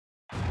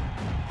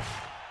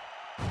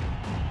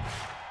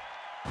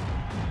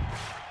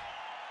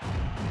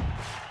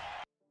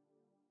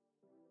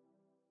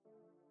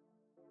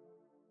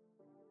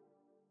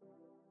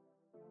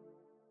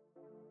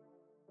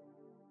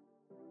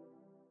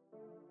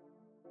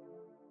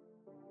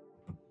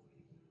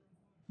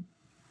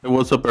Hey,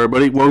 what's up,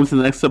 everybody? Welcome to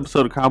the next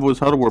episode of Cowboys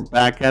Huddle. We're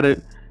back at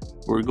it.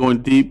 We're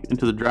going deep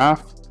into the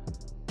draft.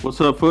 What's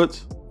up,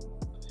 Foots?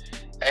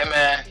 Hey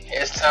man,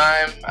 it's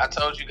time. I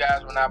told you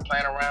guys we're not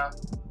playing around.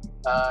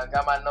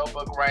 Got my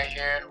notebook right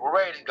here. We're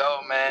ready to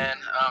go, man.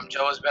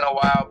 Joe, it's been a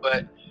while,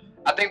 but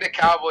I think the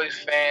Cowboys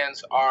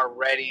fans are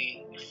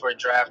ready for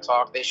draft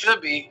talk. They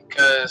should be,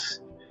 because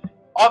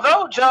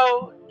although,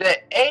 Joe, the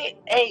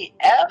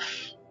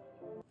AAF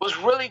was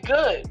really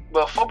good,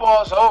 but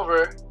football's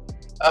over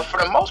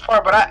for the most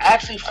part. But I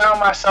actually found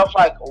myself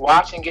like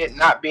watching it,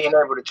 not being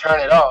able to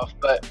turn it off.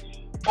 But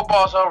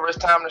football's over. It's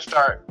time to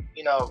start,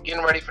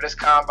 getting ready for this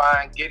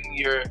combine, getting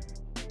your,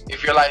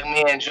 if you're like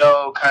me and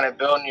Joe, kind of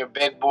building your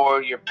big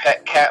board, your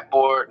pet cat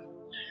board.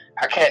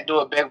 I can't do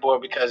a big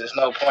board because there's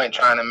no point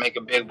trying to make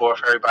a big board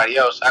for everybody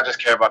else. I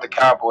just care about the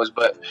Cowboys.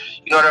 But,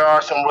 there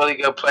are some really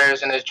good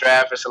players in this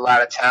draft. It's a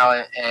lot of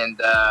talent, and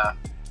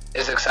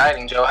it's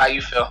exciting. Joe, how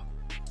you feel?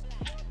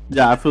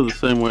 Yeah, I feel the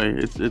same way.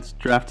 It's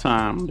draft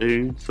time,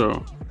 dude.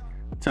 So,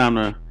 time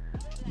to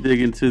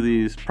dig into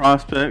these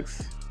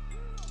prospects.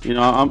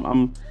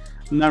 I'm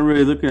not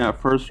really looking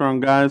at first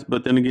round guys,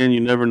 but then again,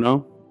 you never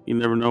know. You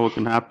never know what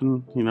can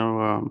happen.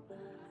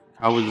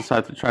 I would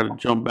decide to try to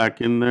jump back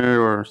in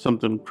there, or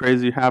something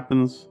crazy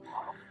happens.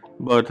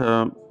 But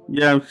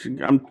yeah,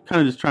 I'm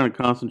kind of just trying to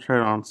concentrate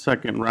on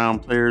second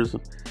round players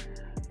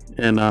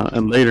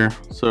and later.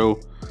 So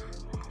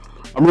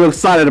I'm real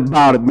excited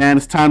about it, man.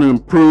 It's time to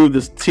improve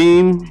this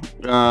team,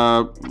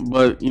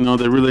 but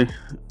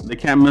they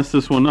can't mess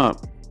this one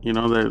up. They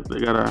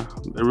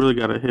really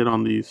gotta hit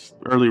on these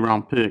early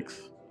round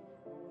picks.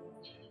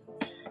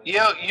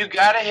 You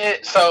gotta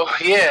hit. So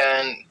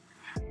yeah, and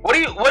what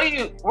do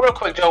you real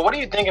quick, Joe? What do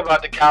you think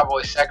about the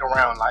Cowboys' second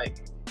round? Like,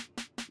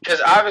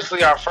 because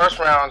obviously our first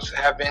rounds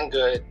have been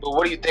good, but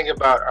what do you think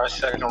about our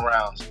second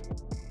rounds?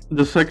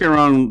 The second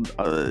round,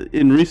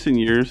 in recent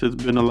years, it's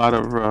been a lot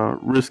of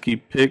risky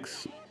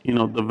picks.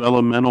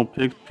 Developmental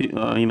picks.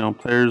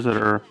 Players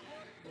that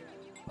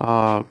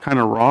are kind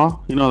of raw.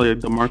 Like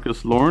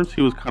DeMarcus Lawrence,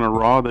 he was kind of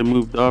raw. They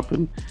moved up,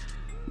 and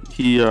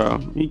he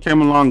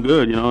came along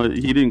good.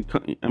 He didn't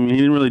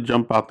really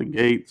jump out the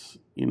gates.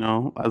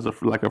 As a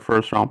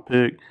first round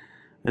pick.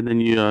 And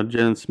then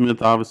Jen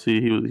Smith,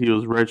 obviously he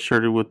was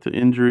redshirted with the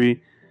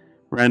injury.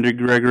 Randy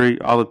Gregory,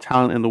 all the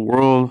talent in the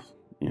world,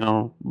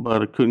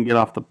 but it couldn't get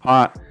off the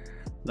pot.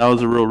 That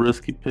was a real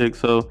risky pick.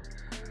 So,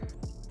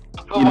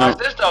 but watch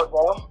this though,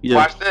 bro. Yeah.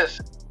 Watch this.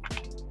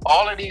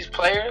 All of these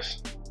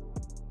players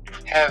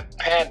have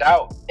panned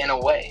out in a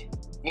way.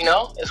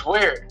 It's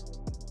weird.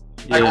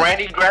 Like, yeah.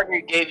 Randy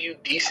Gregory gave you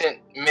decent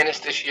minutes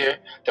this year.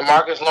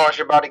 DeMarcus Lawrence,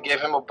 you're about to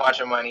give him a bunch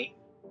of money.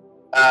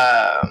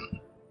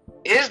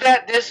 Is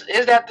that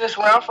this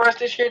round for us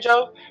this year,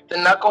 Joe? The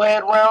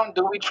knucklehead round?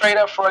 Do we trade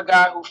up for a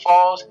guy who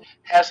falls,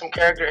 has some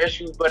character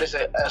issues, but is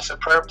a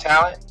superb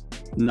talent?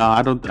 No,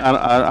 I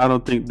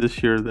don't think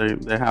this year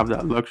they have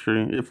that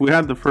luxury. If we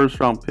had the first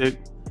round pick,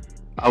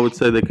 I would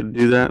say they could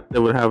do that. They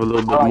would have a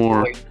little bit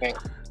more.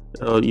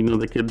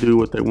 They could do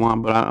what they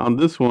want. But on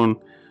this one,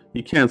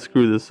 you can't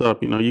screw this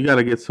up. You got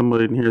to get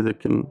somebody in here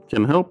that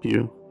can help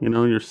you.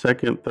 Your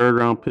second, third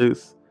round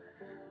picks,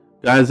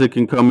 guys that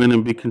can come in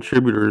and be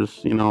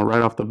contributors.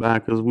 Right off the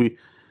bat, because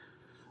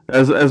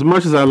as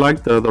much as I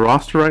like the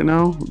roster right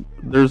now,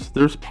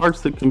 there's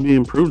parts that can be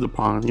improved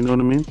upon. You know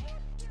what I mean?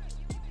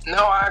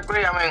 No, I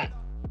agree.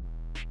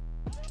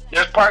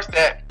 There's parts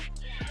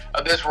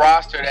of this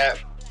roster that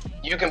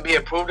you can be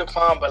improved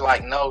upon, but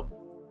like no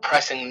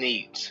pressing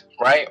needs,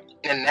 right?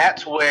 And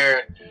that's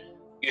where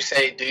you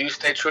say, do you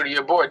stay true to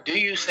your board? Do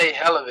you say,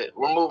 hell of it,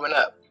 we're moving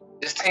up?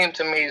 This team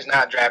to me is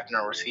not drafting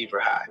a receiver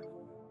high.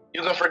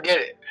 You can forget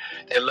it.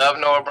 They love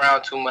Noah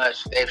Brown too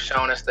much. They've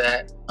shown us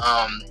that.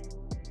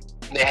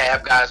 They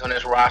have guys on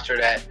this roster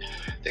that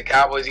the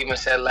Cowboys even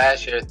said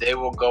last year they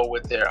will go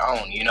with their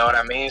own. You know what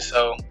I mean?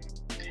 So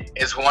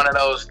it's one of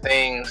those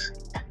things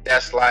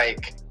that's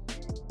like,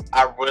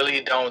 I really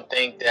don't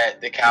think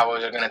that the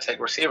Cowboys are going to take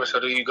receiver. So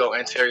do you go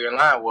interior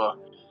line? Well,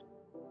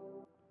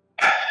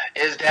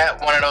 is that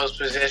one of those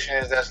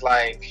positions that's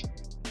like,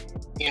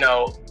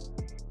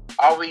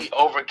 are we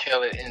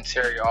overkill at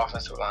interior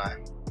offensive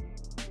line?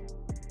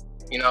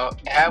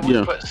 Have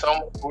we put so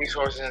much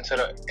resources into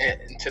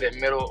the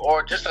middle,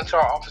 or just into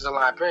our offensive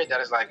line period, that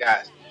is like,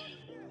 guys,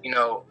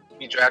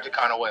 we drafted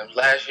Connor Williams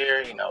last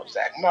year,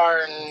 Zach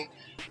Martin,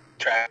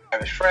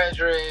 Travis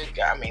Frederick,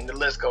 the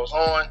list goes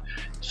on.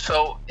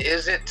 So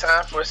is it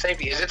time for a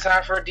safety? Is it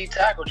time for a D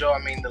tackle, Joe?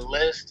 The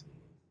list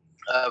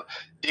of,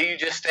 do you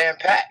just stand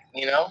pat?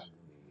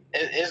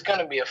 It's going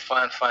to be a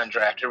fun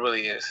draft. It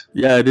really is.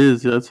 Yeah, it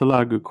is. That's a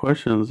lot of good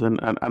questions, and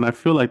I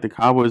feel like the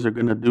Cowboys are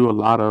going to do a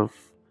lot of.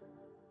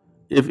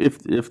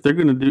 If they're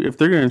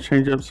gonna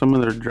change up some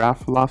of their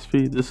draft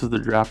philosophy, this is the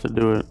draft to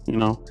do it.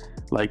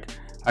 Like,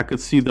 I could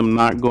see them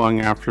not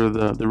going after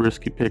the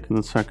risky pick in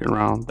the second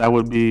round. That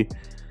would be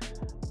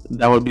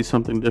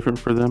something different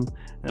for them.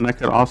 And I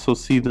could also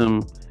see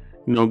them,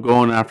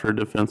 going after a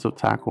defensive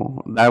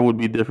tackle. That would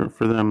be different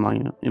for them.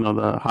 Like,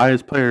 the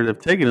highest player they've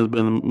taken has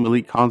been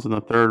Malik Collins in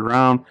the third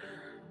round.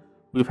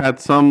 we've had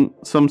some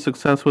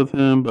success with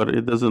him, but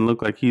it doesn't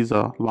look like he's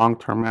a long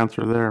term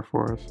answer there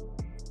for us.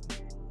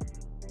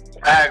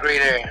 I agree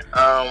there.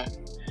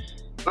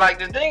 Like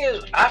the thing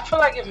is, I feel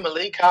like if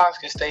Malik Collins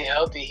can stay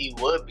healthy, he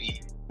would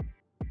be.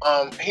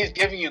 He's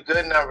giving you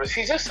good numbers.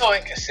 He's just so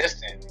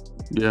inconsistent.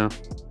 Yeah.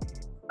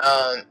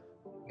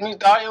 We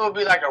thought he would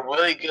be like a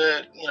really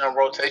good,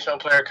 rotational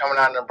player coming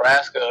out of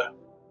Nebraska.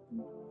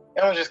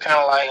 It was just kind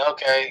of like,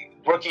 okay,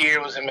 rookie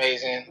year was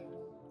amazing.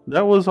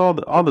 That was all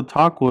the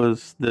talk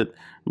was that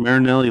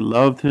Marinelli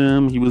loved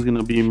him. He was going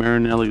to be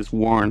Marinelli's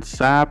Warren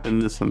Sapp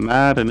and this and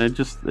that, and it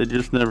just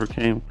never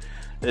came.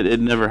 It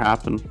never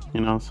happened,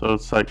 So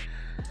it's like,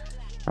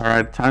 all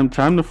right, time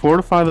to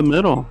fortify the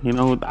middle.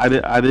 I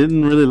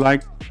didn't really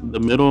like the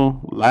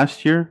middle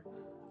last year.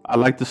 I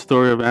like the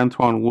story of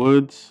Antoine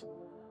Woods.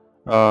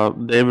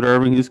 David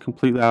Irving, he's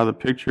completely out of the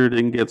picture.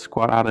 Didn't get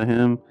squat out of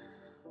him.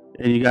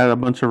 And you got a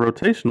bunch of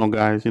rotational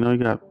guys. You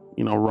got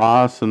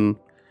Ross and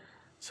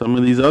some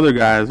of these other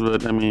guys.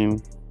 But I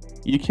mean,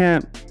 you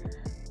can't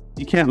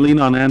lean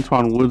on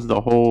Antoine Woods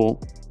the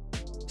whole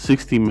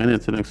 60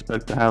 minutes and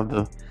expect to have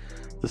the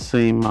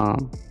same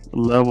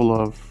level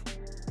of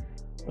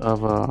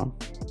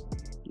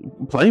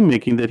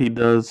playmaking that he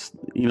does,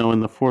 in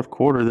the fourth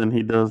quarter than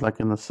he does like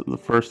in the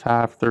first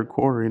half, third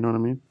quarter. You know what I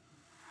mean?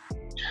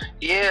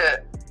 Yeah.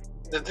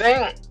 The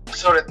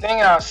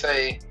thing I'll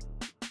say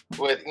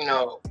with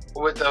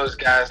with those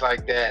guys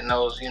like that and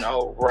those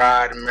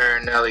Rod and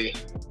Marinelli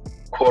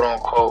quote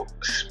unquote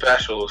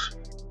specials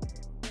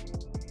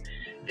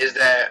is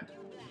that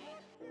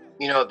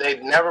they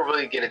never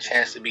really get a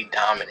chance to be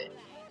dominant.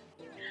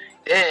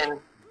 Then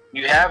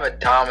you have a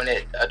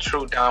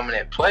true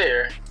dominant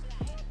player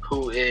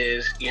who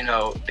is,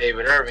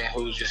 David Irving,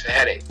 who's just a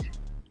headache.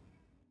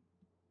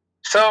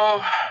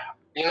 So,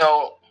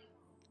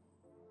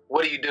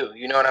 what do you do?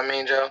 You know what I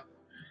mean, Joe?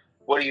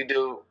 What do you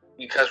do?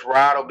 Because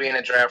Rod will be in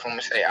the draft room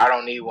and say, I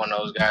don't need one of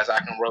those guys. I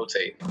can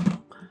rotate.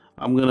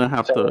 I'm gonna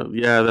have to,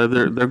 yeah.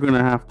 They're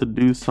gonna have to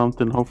do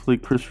something. Hopefully,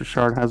 Chris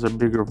Richard has a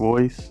bigger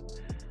voice.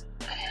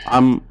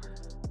 I'm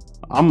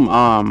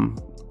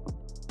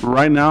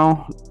right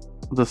now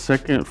the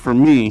second for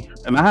me,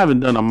 and I haven't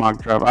done a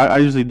mock draft. I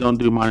usually don't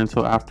do mine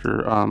until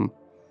after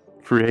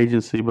free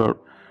agency. But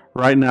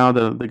right now,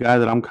 the guy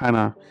that I'm kind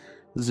of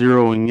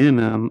zeroing in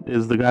on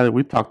is the guy that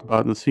we talked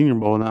about in the Senior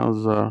Bowl, and that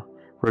was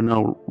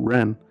Renault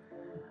Wren.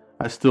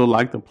 I still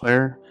like the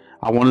player.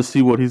 I want to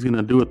see what he's going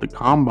to do at the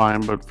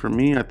combine, but for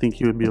me, I think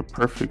he would be a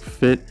perfect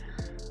fit,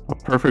 a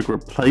perfect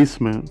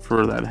replacement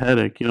for that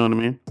headache. You know what I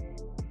mean?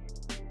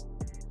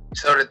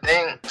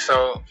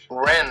 So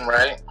Wren,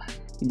 right?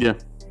 Yeah.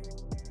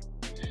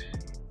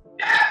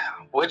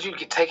 Would you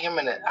take him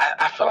in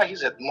I feel like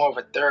he's more of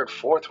a third,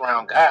 fourth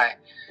round guy,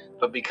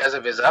 but because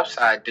of his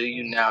upside, do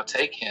you now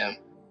take him?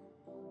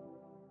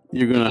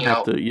 You're gonna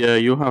have to, yeah.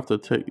 You'll have to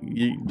take.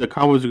 The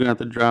Cowboys are gonna have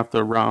to draft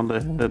a round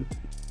ahead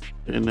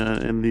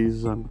in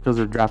these because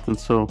they're drafting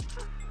so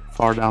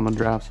far down the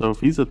draft. So if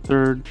he's a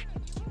third,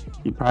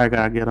 you probably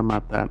gotta get him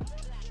at that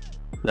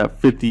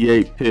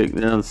 58 pick,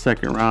 the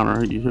second round,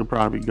 or he'll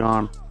probably be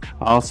gone.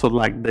 I also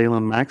like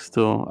Dalen Mack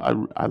still.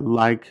 I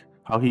like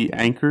how he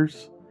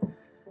anchors,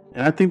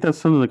 and I think that's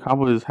something the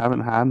Cowboys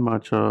haven't had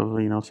much of.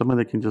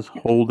 Somebody that can just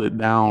hold it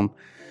down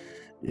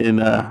and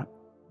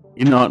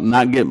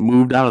not get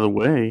moved out of the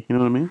way. You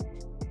know what I mean?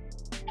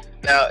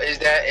 Now, is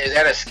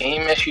that a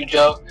scheme issue,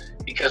 Joe?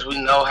 Because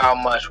we know how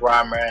much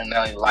Rod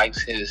Marinelli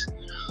likes his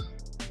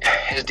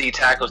D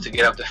tackles to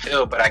get up the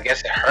field, but I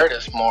guess it hurt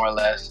us more or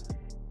less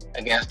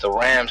against the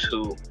Rams,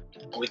 who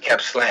we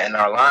kept slanting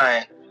our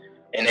line,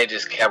 and they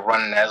just kept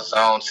running that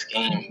zone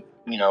scheme,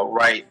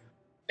 right.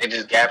 They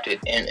just gapped it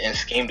and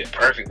schemed it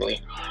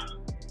perfectly.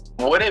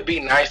 Would it be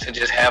nice to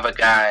just have a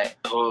guy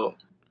who,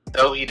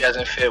 though he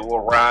doesn't fit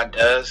what Rod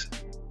does,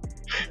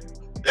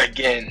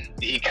 again,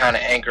 he kind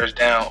of anchors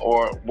down?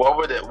 Or what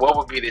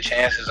would be the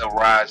chances of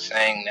Rod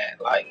saying that,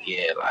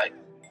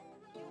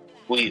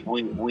 we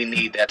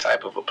need that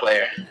type of a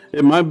player?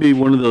 It might be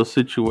one of those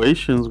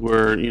situations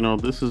where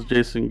this is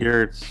Jason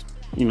Garrett's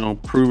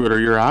prove it or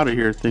you're out of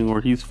here thing,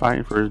 where he's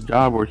fighting for his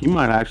job, where he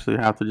might actually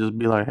have to just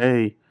be like,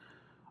 hey,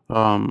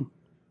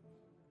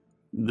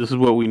 this is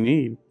what we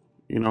need.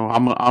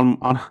 I'm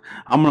an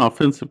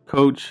offensive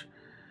coach.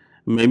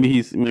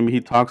 Maybe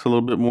he talks a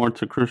little bit more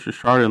to Chris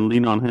Richard and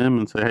lean on him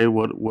and say, hey,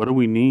 what do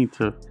we need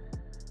to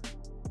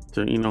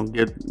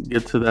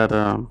get to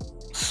that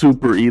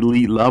super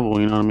elite level?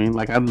 You know what I mean?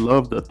 Like, I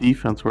love the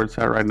defense where it's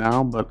at right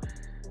now, but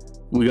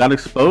we got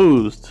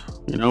exposed.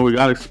 We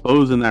got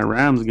exposed in that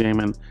Rams game,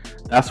 and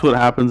that's what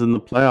happens in the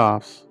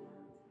playoffs.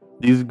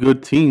 These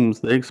good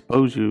teams, they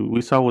expose you.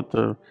 We saw what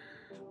a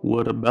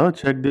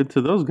Belichick did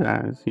to those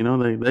guys.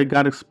 They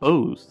got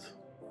exposed.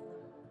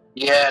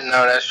 Yeah,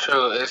 no, that's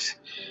true. It's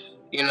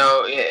and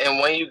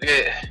when you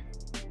get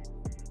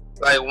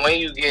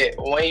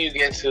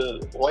into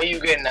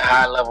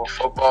high level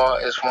football,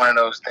 it's one of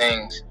those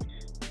things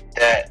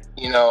that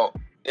and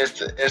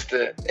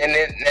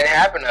it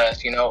happened to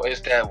us.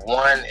 It's that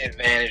one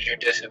advantage or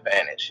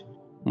disadvantage.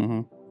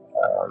 Mm-hmm.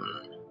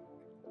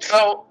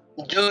 So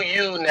Do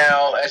you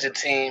now, as a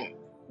team,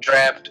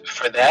 draft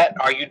for that?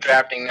 Are you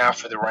drafting now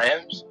for the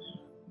Rams,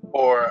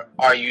 or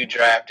are you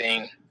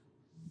drafting?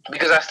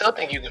 Because I still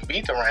think you can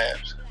beat the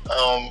Rams.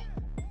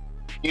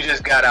 You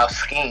just got out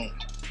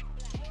schemed.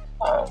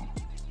 Um,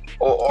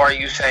 or are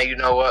you saying, you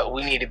know what,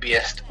 we need to be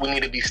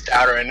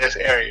stouter in this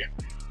area?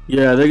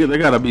 Yeah, they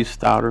gotta be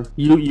stouter.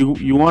 You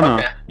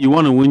Okay,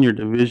 wanna win your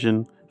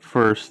division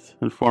first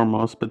and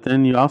foremost, but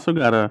then you also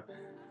gotta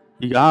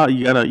you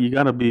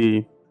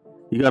gotta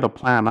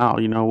plan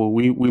out. You know, well,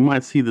 we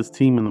might see this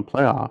team in the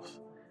playoffs.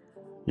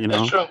 You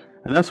that's know, true.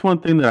 and that's one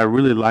thing that I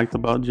really liked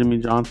about Jimmy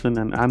Johnson.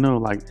 And I know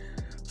like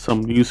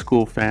some new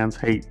school fans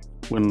hate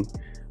when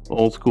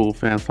old school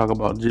fans talk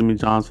about Jimmy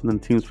Johnson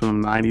and teams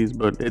from the '90s,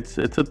 but it's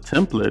a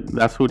template.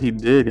 That's what he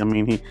did. I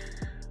mean,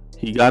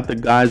 he got the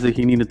guys that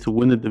he needed to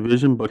win the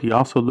division, but he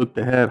also looked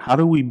ahead. How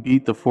do we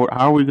beat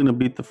how are we going to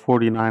beat the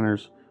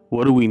 49ers?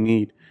 What do we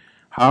need?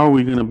 How are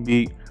we going to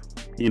beat,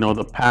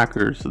 the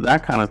Packers?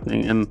 That kind of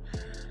thing. And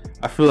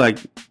I feel like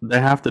they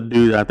have to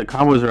do that. The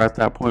Cowboys are at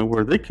that point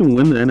where they can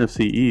win the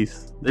NFC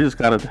East. They just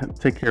got to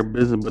take care of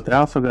business, but they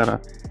also got to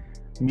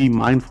be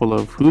mindful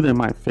of who they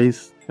might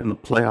face in the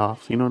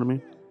playoffs. You know what I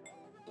mean?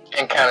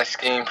 And kind of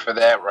scheme for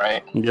that,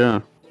 right? Yeah.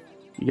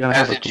 You got to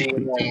have As a a complete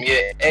GM, team.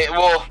 yeah.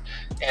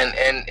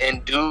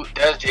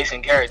 Does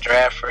Jason Garrett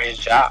draft for his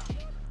job?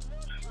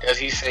 Does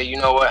he say, you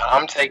know what,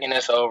 I'm taking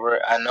this over?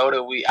 I know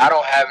that I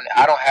don't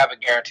have a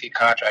guaranteed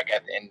contract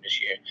at the end of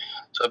this year.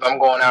 So if I'm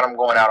going out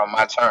on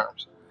my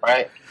terms,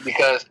 right?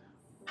 Because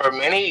for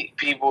many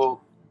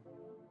people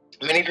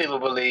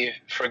believe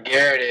for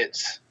Garrett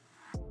it's,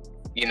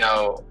 you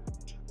know,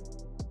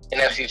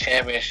 NFC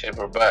Championship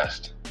or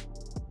bust.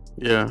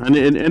 Yeah, and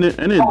it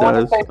I want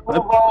to does. say Super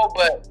Bowl,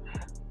 but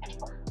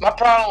my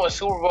problem with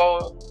Super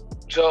Bowl,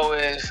 Joe,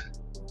 is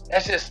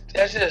that's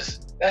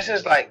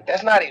just like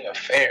that's not even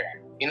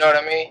fair. You know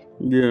what I mean?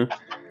 Yeah.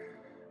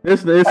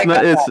 It's Like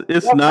not it's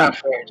that's not not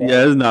fair, yeah,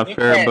 Joe. it's not You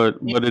fair, can't.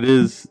 but it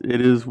is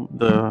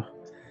the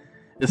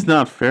it's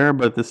not fair,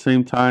 but at the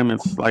same time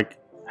it's like,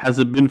 has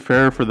it been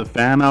fair for the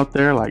fan out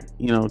there? Like,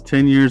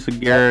 10 years of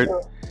That's Garrett,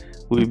 true.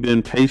 we've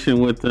been patient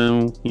with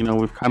him,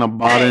 we've kind of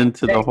bought Dang,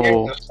 into the 10 years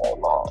whole, is so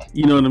long.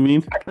 you know what I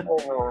mean? I can't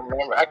even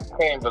remember. I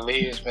can't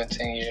believe it's been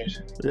 10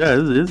 years. Yeah,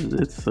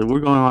 it's we're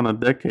going on a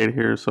decade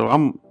here, so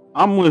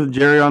I'm with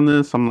Jerry on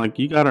this. I'm like,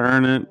 you got to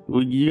earn it.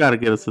 You got to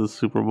get us to the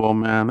Super Bowl,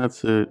 man.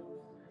 That's it.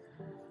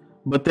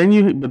 But then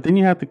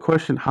you have to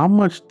question how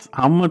much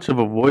of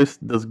a voice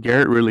does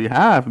Garrett really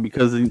have,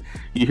 because you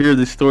hear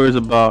these stories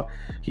about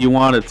he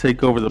wanted to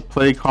take over the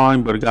play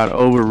calling but it got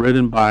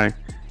overridden by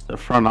the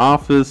front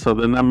office. So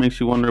then that makes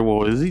you wonder,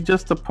 well, is he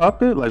just a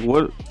puppet? Like,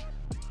 what?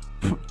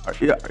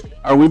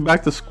 Are we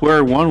back to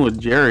square one with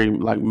Jerry,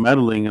 like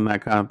meddling and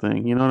that kind of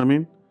thing? You know what I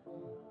mean?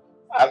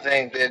 I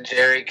think that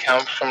Jerry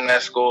comes from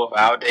that school of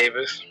Al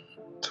Davis,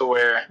 to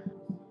where,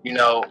 you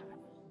know,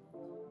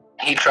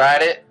 he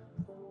tried it,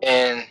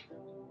 and,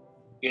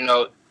 you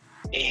know,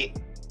 he,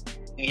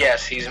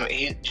 yes,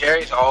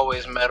 Jerry's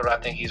always meddled. I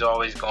think he's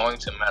always going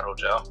to meddle,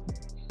 Joe.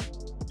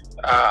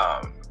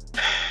 Um,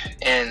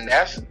 and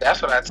that's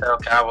what I tell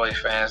Cowboys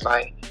fans.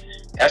 Like,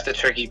 that's the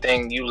tricky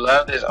thing. You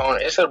love this owner.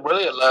 It's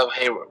really a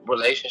love-hate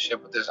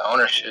relationship with this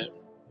ownership.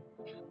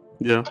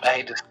 Yeah. I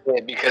hate to say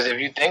it, because if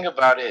you think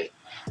about it,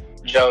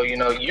 Joe,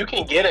 you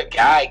can get a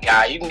guy,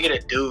 you can get a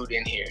dude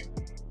in here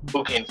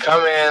who can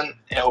come in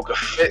and who could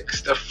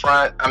fix the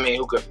front. I mean,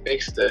 who could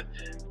fix the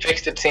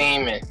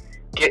team and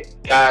get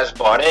guys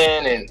bought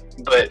in.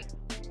 But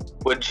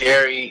with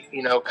Jerry,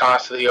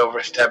 constantly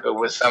overstepping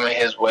with some of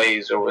his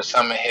ways or with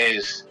some of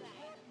his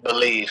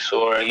beliefs,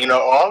 or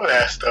all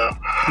that stuff.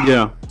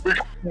 Yeah.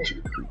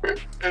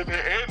 And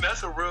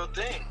that's a real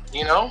thing,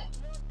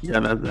 Yeah,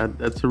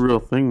 that's a real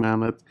thing,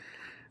 man.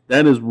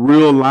 That is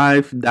real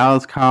life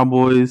Dallas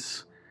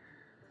Cowboys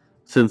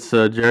since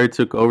Jerry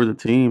took over the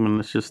team, and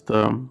it's just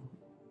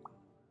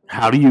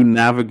how do you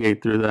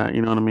navigate through that?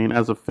 You know what I mean?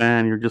 As a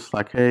fan, you're just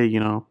like, hey,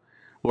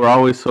 we're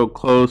always so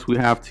close. We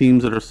have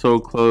teams that are so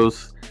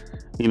close.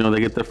 They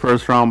get the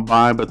first round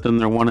bye, but then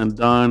they're one and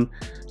done.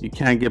 You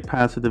can't get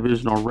past the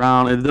divisional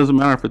round. It doesn't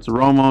matter if it's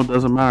Romo. It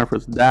doesn't matter if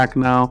it's Dak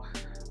now.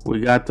 We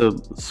got the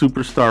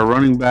superstar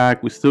running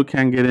back. We still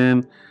can't get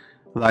in.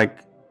 Like,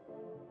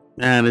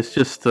 man, it's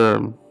just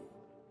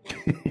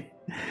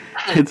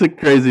it's a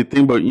crazy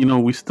thing. But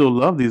we still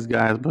love these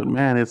guys. But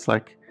man, it's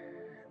like,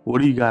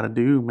 what do you got to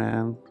do,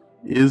 man?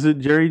 Is it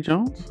Jerry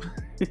Jones?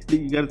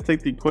 You got to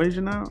take the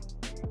equation out.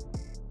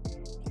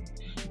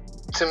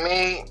 To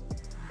me,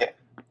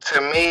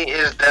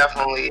 it's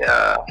definitely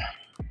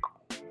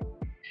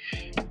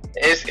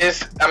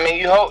it's. I mean,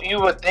 you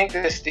would think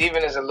that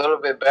Steven is a little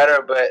bit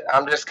better, but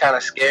I'm just kind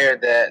of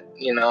scared that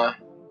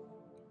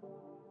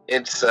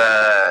it's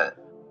I'm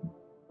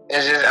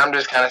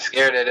just kind of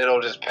scared that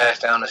it'll just pass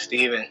down to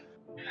Steven.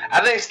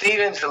 I think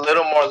Steven's a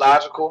little more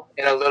logical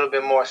and a little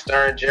bit more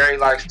stern. Jerry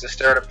likes to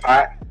stir the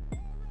pot.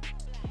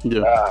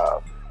 Yeah.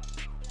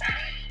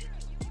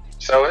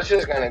 So it's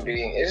really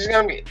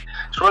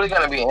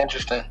gonna be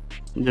interesting.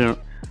 Yeah.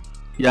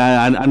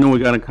 Yeah, I know we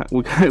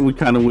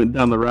kind of went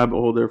down the rabbit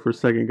hole there for a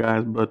second,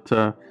 guys. But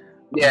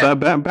Yeah.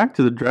 back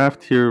to the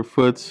draft here,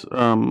 Foots.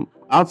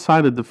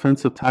 Outside of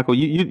defensive tackle,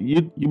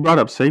 you brought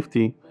up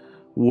safety.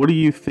 What do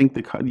you think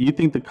do you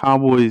think the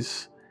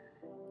Cowboys,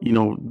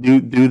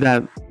 do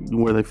that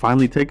where they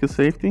finally take a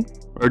safety,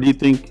 or do you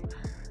think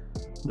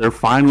they're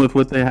fine with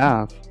what they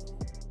have?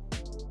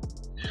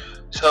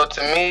 So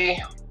to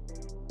me,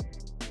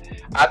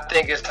 I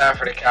think it's time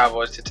for the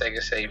Cowboys to take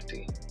a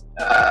safety.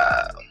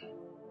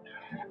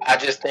 I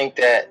just think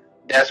that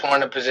that's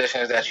one of the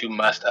positions that you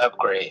must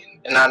upgrade.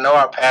 And I know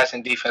our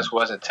passing defense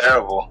wasn't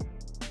terrible,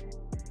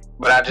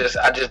 but I just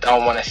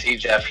don't want to see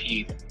Jeff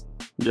Heath.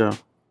 Yeah.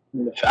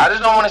 I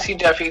just don't want to see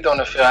Jeff Heath on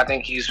the field. I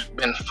think he's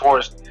been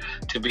forced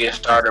to be a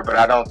starter, but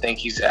I don't think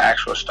he's the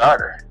actual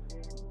starter.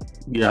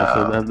 Yeah,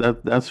 so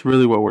that's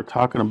really what we're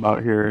talking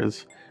about here.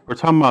 Is we're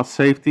talking about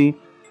safety,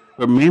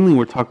 but mainly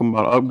we're talking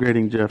about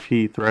upgrading Jeff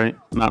Heath, right?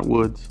 Not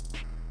Woods.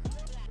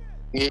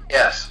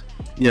 Yes.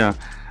 Yeah,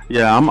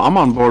 yeah, I'm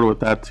on board with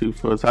that too,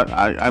 Foots. And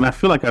I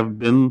feel like I've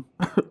been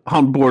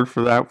on board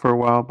for that for a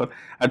while, but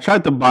I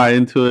tried to buy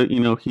into it.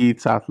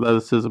 Heath's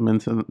athleticism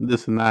into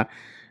this and that,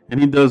 and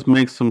he does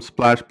make some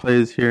splash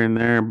plays here and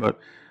there, but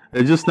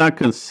it's just not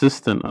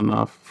consistent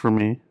enough for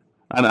me.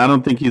 I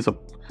don't think he's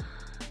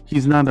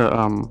not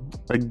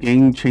a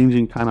game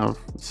changing kind of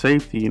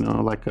safety,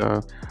 like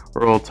a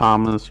Earl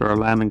Thomas or a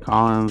Landon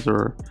Collins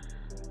or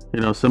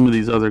some of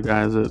these other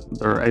guys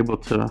that are able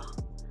to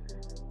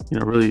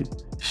really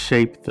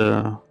shape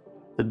the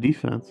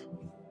defense.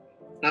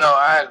 No,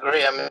 I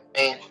agree. I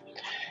mean,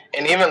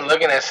 and even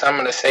looking at some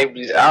of the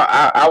safeties,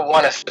 I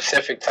want a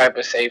specific type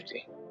of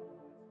safety.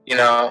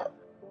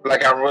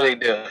 Like I really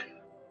do.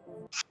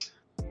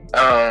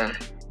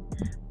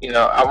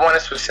 I want a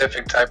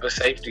specific type of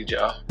safety,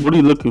 Joe. What are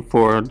you looking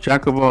for? A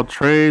jack of all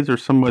trades, or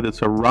somebody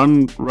that's a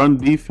run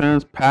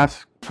defense,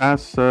 pass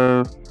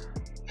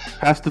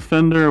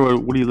defender, or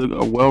what do you look?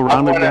 A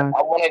well-rounded guy?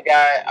 I want a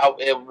guy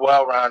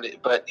well-rounded,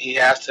 but he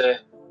has to.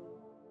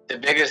 The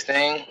biggest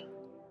thing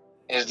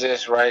is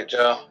this, right,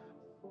 Joe?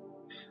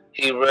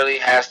 He really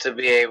has to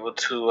be able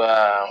to.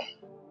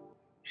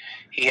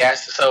 He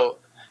has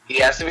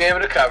to be able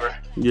to cover.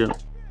 Yeah.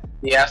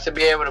 He has to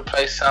be able to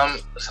play some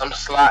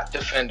slot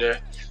defender,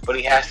 but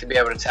he has to be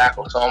able to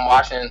tackle. So I'm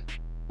watching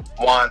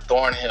Juan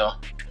Thornhill,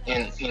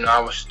 and I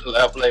was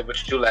up late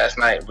with you last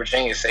night,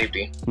 Virginia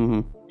safety,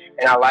 and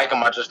I like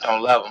him. I just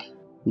don't love him.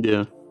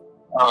 Yeah.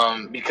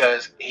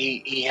 Because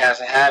he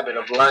has a habit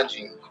of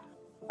lunging.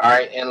 All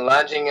right, and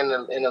lunging in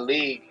the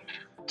league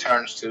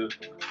turns to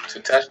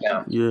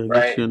touchdown. Yeah, it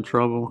right? Gets you in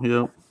trouble.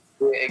 Yeah.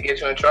 It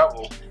gets you in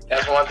trouble.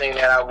 That's one thing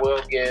that I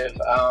will give.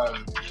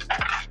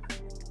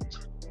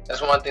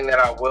 That's one thing that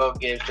I will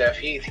give Jeff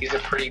Heath. He's a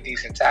pretty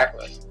decent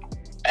tackler,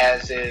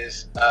 as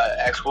is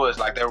X Woods.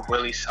 Like, they're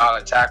really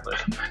solid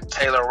tacklers.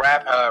 Taylor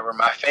Rapp, however,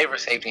 my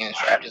favorite safety in this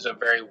draft, is a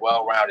very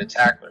well-rounded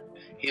tackler.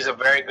 He's a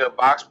very good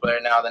box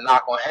player. Now, the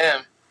knock on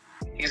him,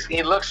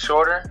 he looks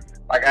shorter.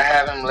 Like, I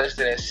have him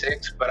listed at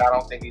 6, but I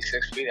don't think he's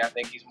 6 feet. I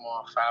think he's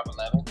more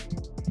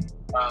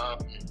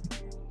 5'11".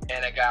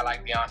 And a guy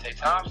like Deontay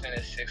Thompson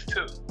is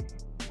 6'2".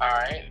 All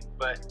right,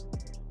 but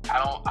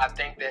I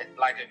think that,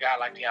 like, a guy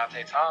like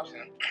Deontay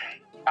Thompson,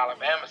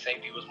 Alabama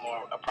safety was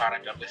more a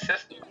product of the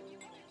system.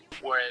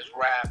 Whereas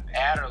Rapp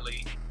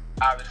Adderley,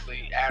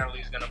 obviously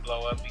Adderley's going to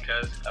blow up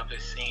because of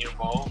his Senior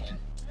Bowl, and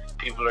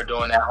people are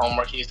doing that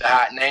homework. He's the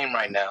hot name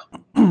right now.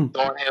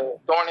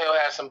 Thornhill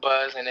has some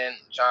buzz, and then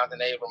Jonathan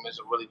Abram is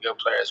a really good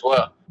player as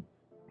well.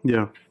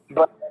 Yeah.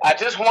 But I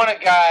just want a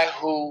guy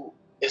who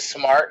is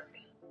smart.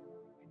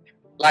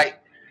 Like,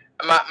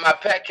 my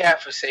pet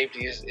cat for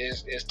safety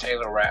is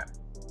Taylor Rapp.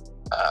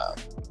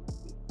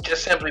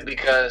 Just simply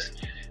because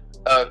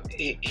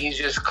he's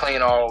just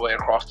clean all the way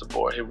across the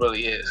board. He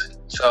really is.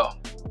 So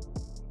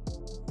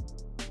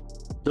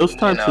those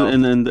types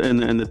and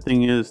the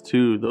thing is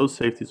too, those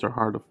safeties are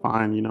hard to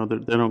find.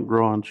 They don't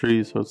grow on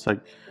trees, so it's like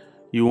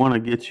you want to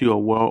get you a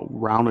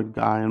well-rounded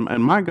guy.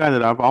 And my guy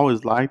that I've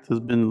always liked has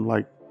been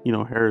like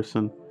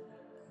Harrison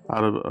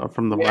out of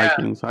from the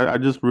Vikings. I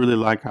just really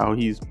like how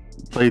he's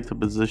played the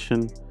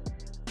position.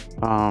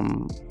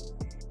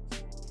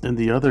 And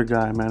the other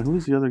guy, man,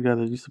 who's the other guy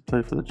that used to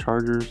play for the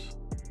Chargers?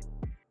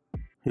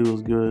 He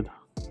was good.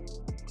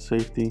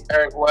 Safety.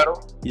 Eric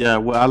Weddle? Yeah,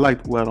 well, I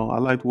liked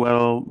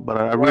Weddle, but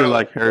I really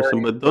like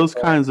Harrison. But those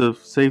kinds of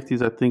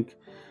safeties, I think,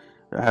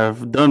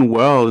 have done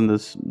well in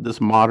this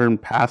modern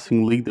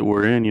passing league that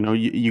we're in.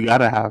 You got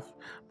to have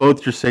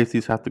both your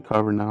safeties have to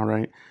cover now,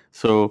 right?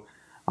 So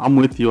I'm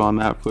with you on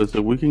that, Foots.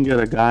 If we can get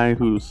a guy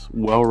who's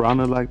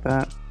well-rounded like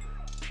that,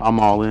 I'm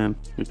all in,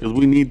 because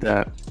we need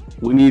that.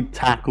 We need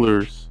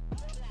tacklers.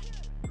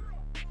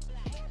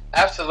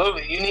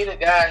 Absolutely. You need a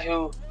guy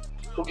who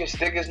can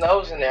stick his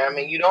nose in there. I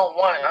mean, you don't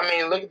want it. I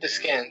mean, look at the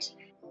Skins.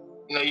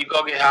 You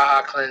go get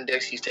Ha Clinton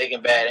Dix, he's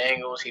taking bad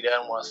angles, he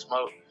doesn't want to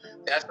smoke.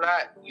 That's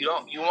not, you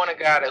want a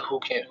guy who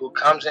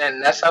comes in,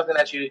 and that's something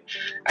that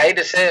I hate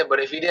to say it, but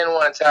if he didn't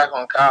want to tackle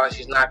in college,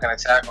 he's not going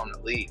to tackle in the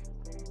league.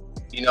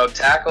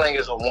 Tackling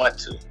is a want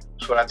to.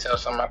 That's what I tell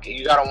some of my kids.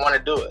 You gotta want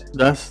to do it.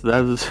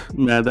 That is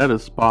man, that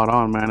is spot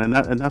on, man. And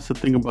that's the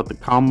thing about the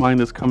combine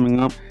that's coming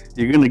up.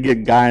 You're gonna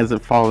get guys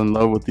that fall in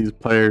love with these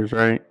players,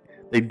 right?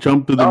 They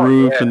jump through the Oh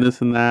roof yeah, and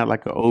this and that,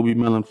 like a Obi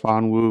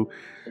Melanfonwu,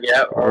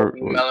 yeah. or,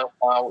 Obi or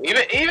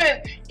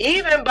Melanson,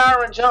 even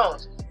Byron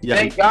Jones. yeah,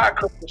 Thank God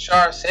Chris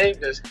Bashard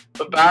saved us.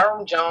 But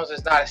Byron Jones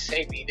is not a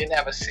safety. He didn't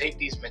have a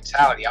safety's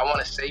mentality. I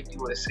want a safety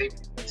with a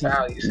safety's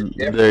mentality. It's a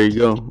difference. there you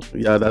go.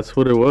 Yeah, that's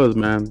what it was,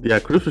 man. Yeah,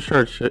 Chris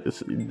Richard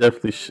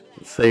definitely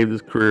saved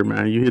his career,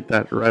 man. You hit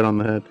that right on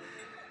the head.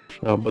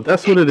 But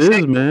that's what it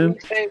is, man.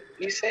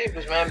 He saved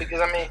us, man.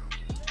 Because I mean,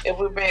 if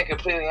we're being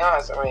completely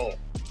honest, I mean,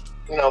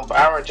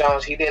 Byron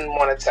Jones, he didn't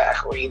want to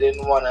tackle. He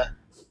didn't want to.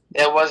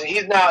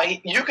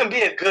 You can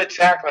be a good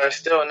tackler and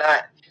still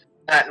not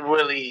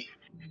really,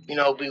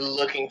 be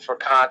looking for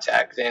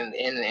contact. And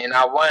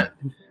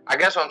I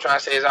guess what I'm trying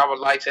to say is I would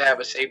like to have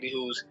a safety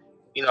who's,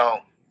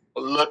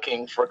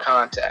 looking for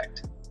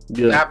contact.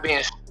 Yeah. Not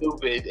being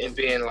stupid and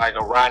being like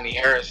a Rodney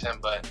Harrison,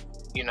 but,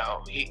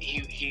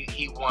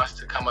 he wants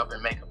to come up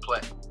and make a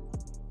play.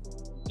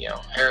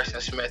 Harrison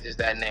Smith is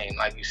that name,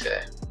 like you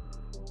said.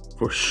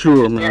 For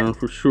sure, man.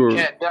 For sure. You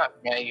can't duck,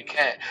 man. You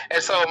can't.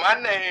 And so my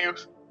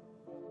names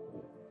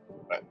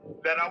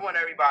that I want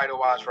everybody to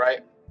watch,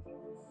 right?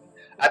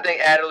 I think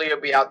Adderley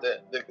will be out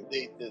the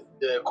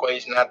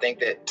equation. I think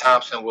that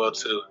Thompson will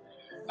too.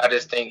 I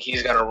just think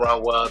he's gonna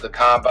run well at the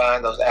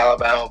combine. Those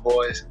Alabama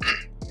boys.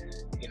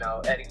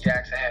 Eddie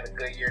Jackson had a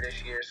good year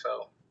this year,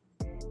 so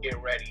get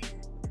ready.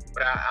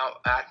 But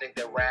I think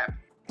that Rap,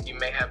 you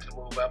may have to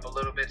move up a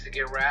little bit to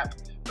get Rap.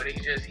 But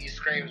he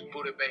screams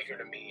Buda Baker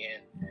to me,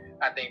 and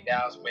I think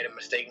Dallas made a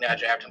mistake not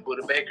drafting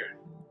Buda Baker.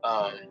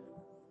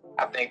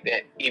 I think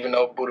that even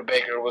though Buda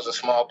Baker was a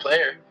small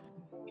player,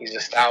 he's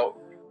a stout,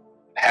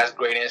 has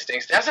great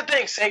instincts. That's the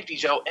thing, safety,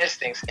 Joe.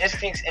 Instincts.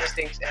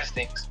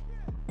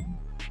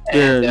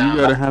 And, you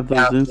gotta have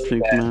those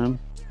instincts, man.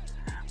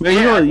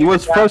 Man,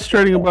 what's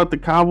frustrating about the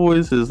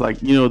Cowboys is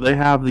they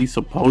have these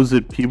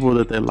supposed people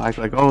that they like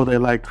they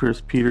like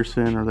Chris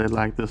Peterson or they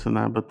like this and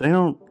that, but they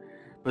don't.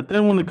 But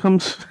then when it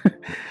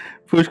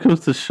push comes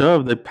to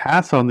shove, they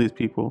pass on these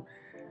people.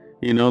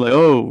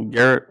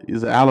 Garrett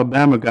is an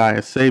Alabama guy,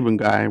 a Saban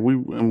guy.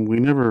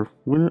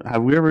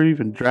 Have we ever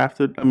even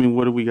drafted? I mean,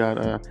 what do we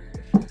got?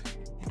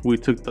 We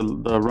took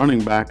the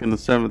running back in the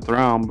 7th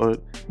round,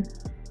 but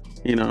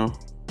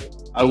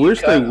I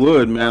wish they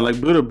would, man. Like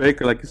Buda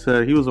Baker, like you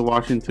said, he was a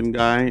Washington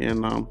guy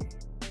and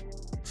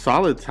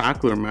solid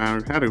tackler,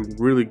 man. Had a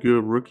really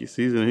good rookie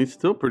season. He's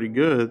still pretty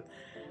good.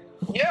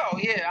 Yeah. I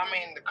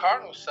mean, the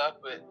Cardinals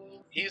suck, but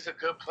he's a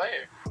good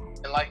player.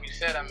 And like you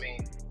said, I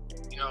mean,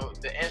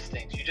 the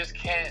instincts. You just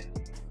can't.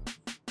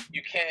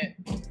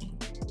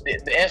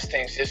 The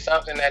instincts is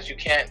something that you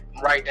can't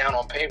write down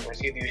on paper.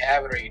 It's either you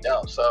have it or you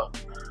don't. So,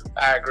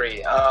 I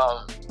agree.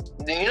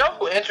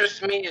 Who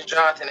interests me is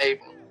Jonathan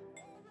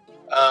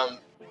Abram.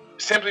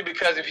 Simply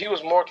because if he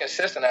was more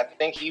consistent, I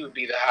think he would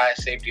be the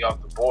highest safety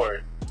off the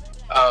board.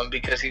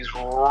 Because he's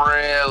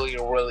really,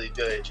 really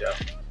good, Joe.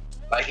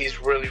 Like, he's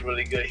really,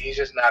 really good. He's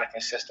just not a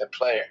consistent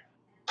player.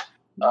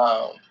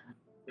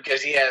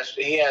 Because he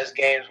has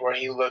games where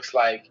he looks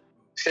like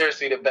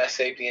seriously the best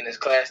safety in his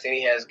class. Then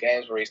he has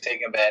games where he's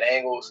taking bad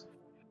angles.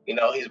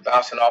 He's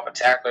bouncing off a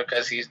tackler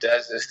because he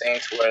does this thing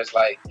to where it's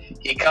like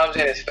he comes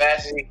in as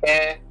fast as he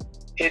can,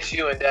 hits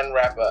you, and doesn't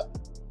wrap up.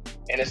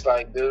 And it's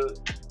like, dude,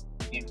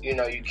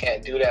 you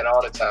can't do that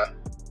all the time.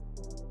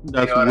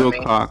 That's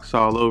Wilcox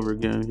all over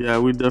again. Yeah,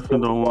 we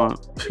definitely don't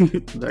want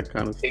that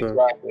kind of stuff.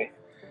 Exactly.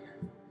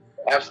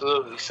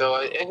 Absolutely. So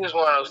it's just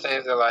one of those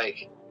things that,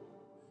 like,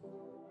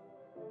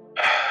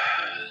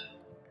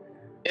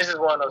 this is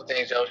one of those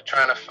things, Joe,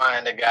 trying to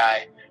find a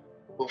guy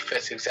who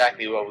fits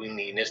exactly what we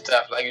need. And it's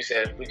tough. Like you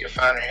said, if we could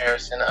find a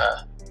Harrison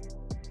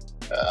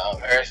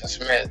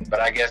Smith, but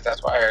I guess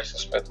that's why Harrison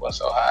Smith was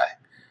so high.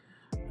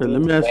 Hey,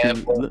 let me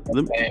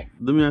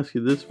ask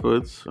you this,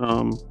 Foots.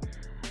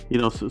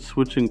 So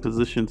switching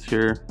positions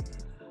here.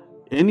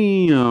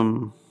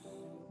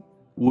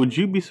 Would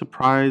you be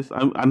surprised?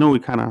 I know we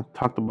kind of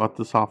talked about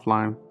this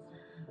offline,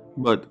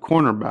 but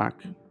cornerback,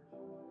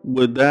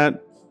 would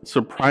that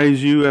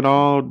surprise you at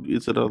all?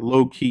 Is it a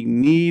low-key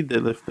need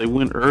that if they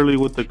went early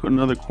with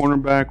another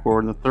cornerback or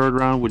in the 3rd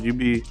round, would you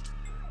be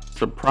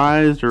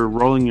surprised or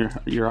rolling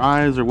your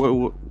eyes, or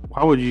what?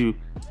 How would you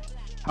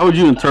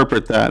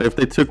interpret that if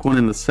they took one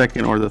in the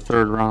 2nd or the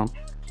 3rd round?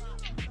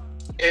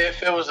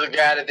 If it was a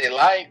guy that they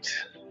liked,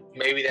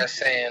 maybe that's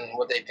saying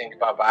what they think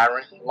about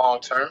Byron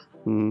long term.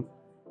 Mm-hmm.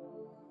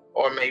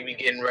 Or maybe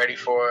getting ready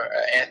for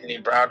Anthony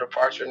Brown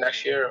departure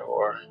next year,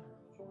 or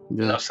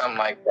something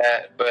like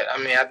that. But I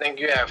mean, I think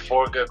you have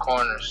 4 good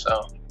corners,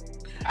 so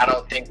I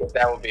don't think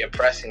that would be a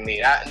pressing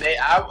need.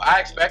 I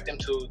expect them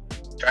to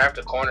draft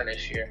a corner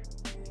this year,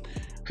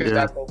 because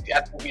I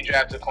think we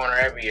draft a corner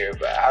every year,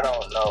 but I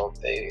don't know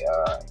if they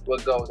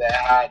would go that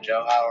high,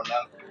 Joe. I don't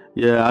know.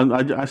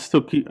 Yeah, I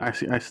still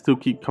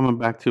keep coming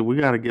back to, we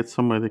got to get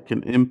somebody that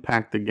can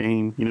impact the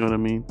game. You know what I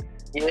mean?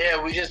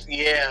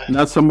 Yeah,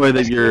 not somebody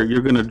that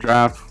you're gonna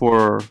draft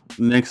for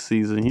next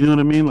season. You know what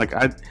I mean? Like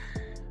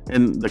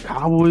And the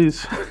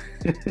Cowboys,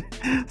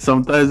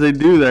 sometimes they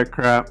do that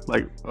crap.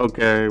 Like,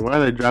 okay, why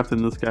are they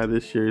drafting this guy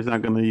this year? He's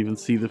not going to even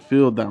see the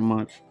field that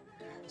much.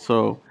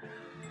 So,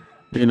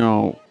 you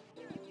know,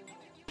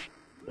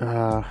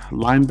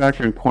 linebacker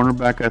and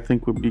cornerback, I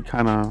think, would be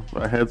kind of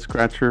a head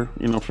scratcher,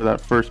 for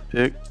that first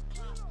pick.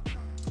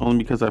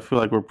 Only because I feel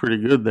like we're pretty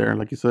good there,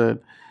 like you said,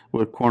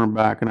 with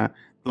cornerback. And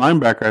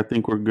linebacker, I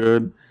think we're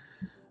good.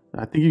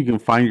 I think you can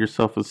find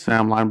yourself a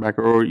Sam linebacker,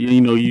 or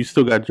you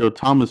still got Joe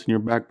Thomas in your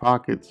back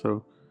pocket.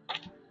 So,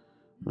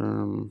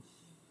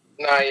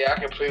 I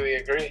completely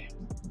agree.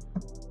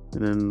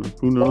 And then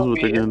who knows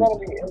what they're gonna.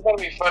 It's gonna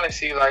be fun to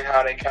see like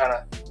how they kind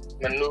of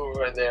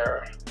maneuver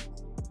their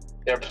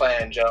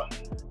plan, Joe.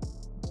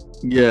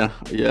 Yeah.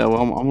 Well,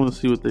 I want to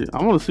see what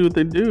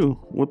they do.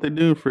 What they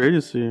do in free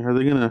agency? Are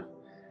they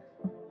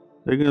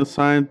gonna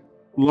sign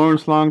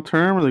Lawrence long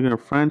term? Are they gonna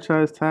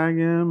franchise tag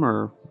him,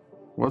 or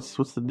what's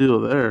the deal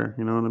there?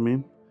 You know what I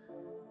mean?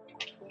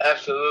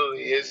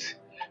 Absolutely. It's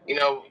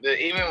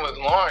even with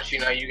Lawrence, you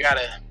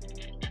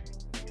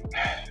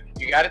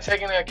gotta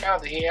take into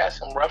account that he has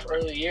some rough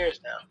early years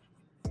now.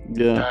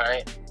 Yeah. All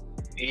right.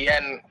 He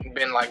hadn't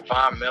been like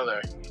Von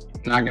Miller,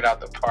 knock it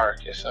out the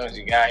park as soon as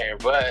he got here,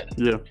 but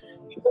yeah,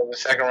 he was a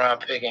second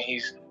round pick, and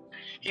he's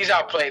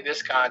outplayed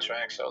this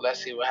contract. So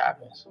let's see what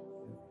happens.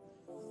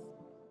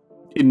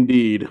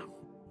 Indeed.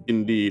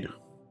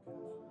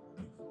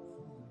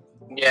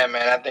 Yeah,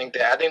 man. I think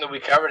that we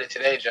covered it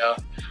today, Joe.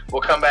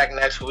 We'll come back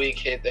next week,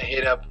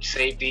 hit up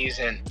safeties,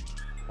 and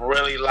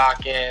really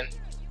lock in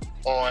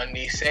on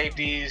these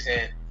safeties,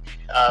 and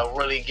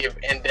really give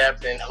in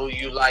depth in who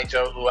you like,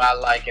 Joe, who I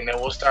like, and then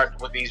we'll start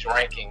with these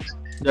rankings.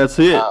 That's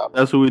it.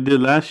 That's what we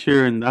did last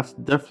year, and that's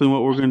definitely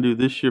what we're gonna do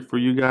this year for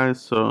you guys.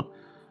 So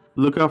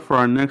look out for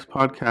our next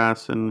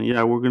podcast, and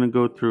yeah, we're gonna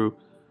go through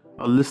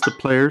a list of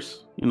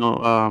players.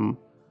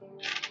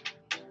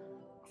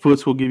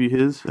 Foots will give you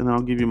his, and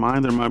I'll give you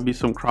mine. There might be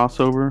some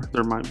crossover.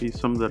 There might be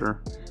some that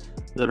are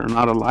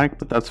not alike,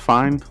 but that's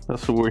fine.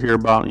 That's what we're here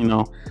about.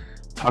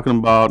 Talking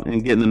about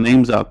and getting the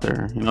names out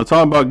there. It's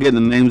all about getting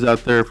the names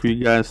out there for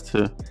you guys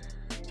to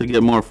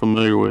get more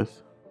familiar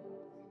with.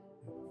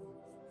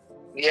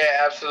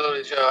 Yeah,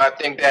 absolutely, Joe. I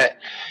think that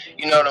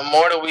the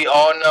more that we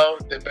all know,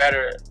 the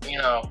better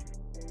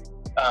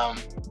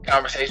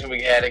conversation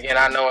we had. Again,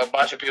 I know a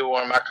bunch of people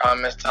were in my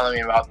comments telling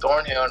me about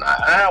Thornhill, and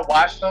I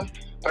watched them,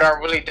 but I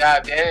really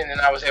dived in, and then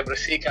I was able to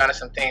see kind of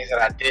some things that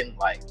I didn't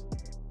like.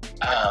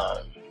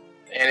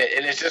 And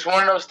it's just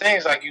one of those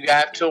things, like, you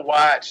have to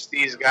watch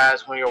these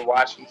guys when you're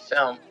watching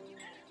film.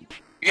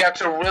 You have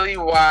to really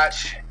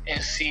watch and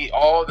see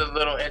all the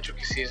little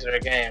intricacies of their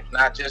games,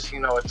 not just,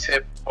 a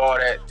tip ball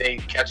that they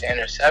catch an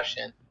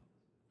interception,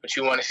 but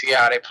you want to see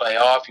how they play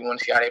off. You want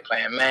to see how they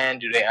play in man.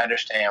 Do they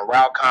understand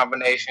route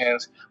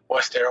combinations?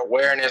 What's their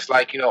awareness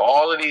like?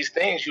 All of these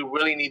things you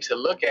really need to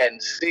look at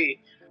and see,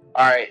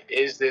 all right,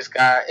 is this a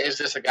guy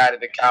that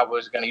the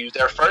Cowboys are going to use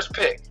their first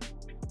pick?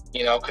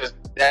 Because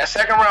that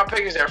second round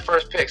pick is their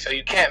first pick, so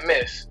you can't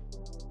miss.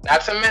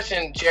 Not to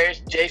mention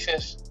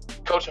Jason's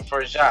coaching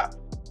for his job.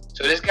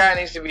 So this guy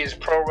needs to be as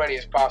pro ready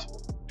as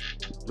possible.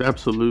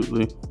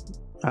 Absolutely,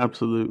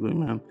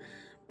 man.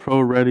 Pro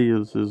ready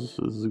is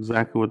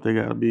exactly what they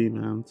gotta be,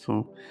 man.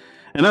 So,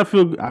 and I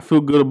feel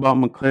good about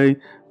McClay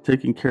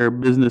taking care of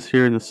business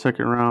here in the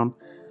second round,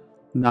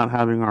 not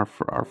having our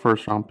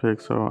first round pick.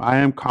 So I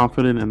am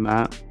confident in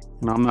that,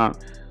 and I'm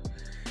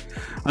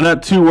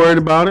not too worried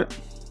about it.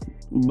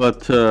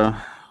 But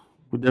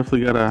we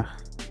definitely gotta,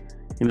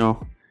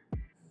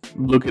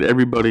 look at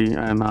everybody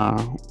and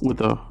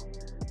with a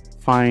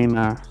fine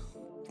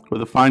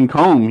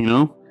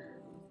comb,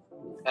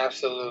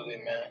 Absolutely,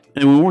 man.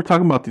 And when we're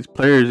talking about these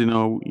players,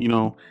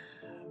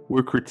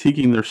 we're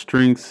critiquing their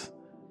strengths,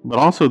 but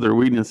also their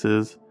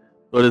weaknesses.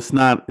 But it's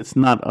not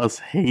us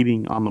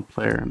hating on the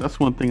player. And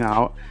that's one thing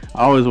I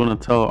always want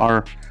to tell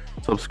our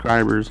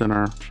subscribers and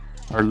our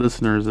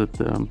listeners that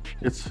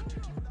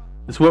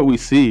it's what we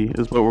see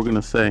is what we're going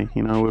to say.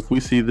 If we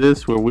see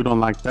this where we don't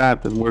like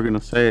that, then we're going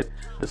to say it.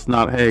 It's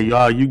not, hey,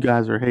 y'all, you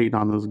guys are hating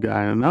on this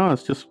guy. And no,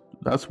 it's just,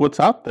 that's what's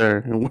out there.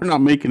 And we're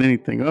not making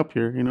anything up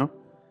here,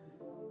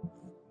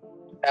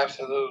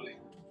 Absolutely.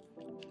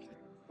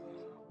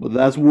 But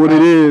that's what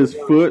it is,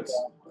 Foots.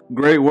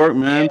 Great work,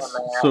 man. Yeah,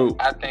 man. So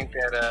I think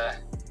that,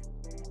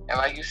 and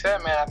like you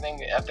said, man, I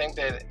think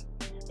that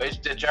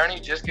the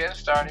journey's just getting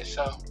started.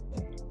 So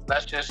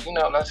let's just,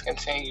 let's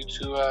continue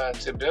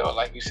to build,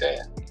 like you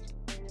said.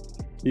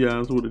 Yeah,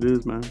 that's what it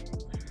is, man.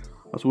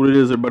 That's what it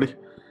is, everybody.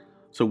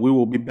 So we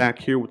will be back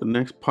here with the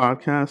next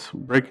podcast,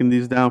 breaking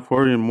these down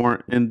for you in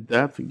more in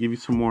depth, and give you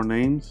some more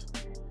names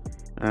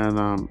and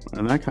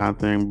that kind of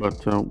thing.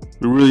 But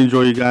we really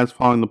enjoy you guys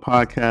following the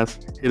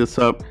podcast. Hit us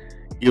up,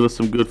 give us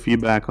some good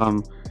feedback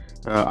on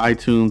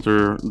iTunes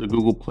or the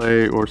Google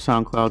Play or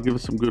SoundCloud. Give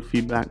us some good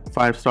feedback,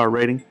 5-star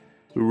rating.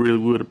 We really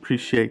would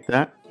appreciate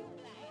that.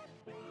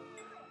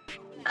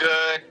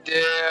 Good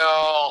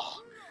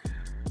deal.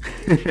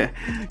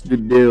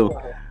 Good deal.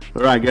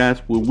 All right,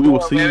 guys. Well, we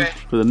will see you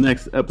for the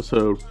next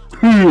episode.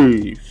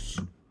 Peace.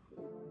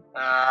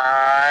 All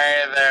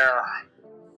right, there.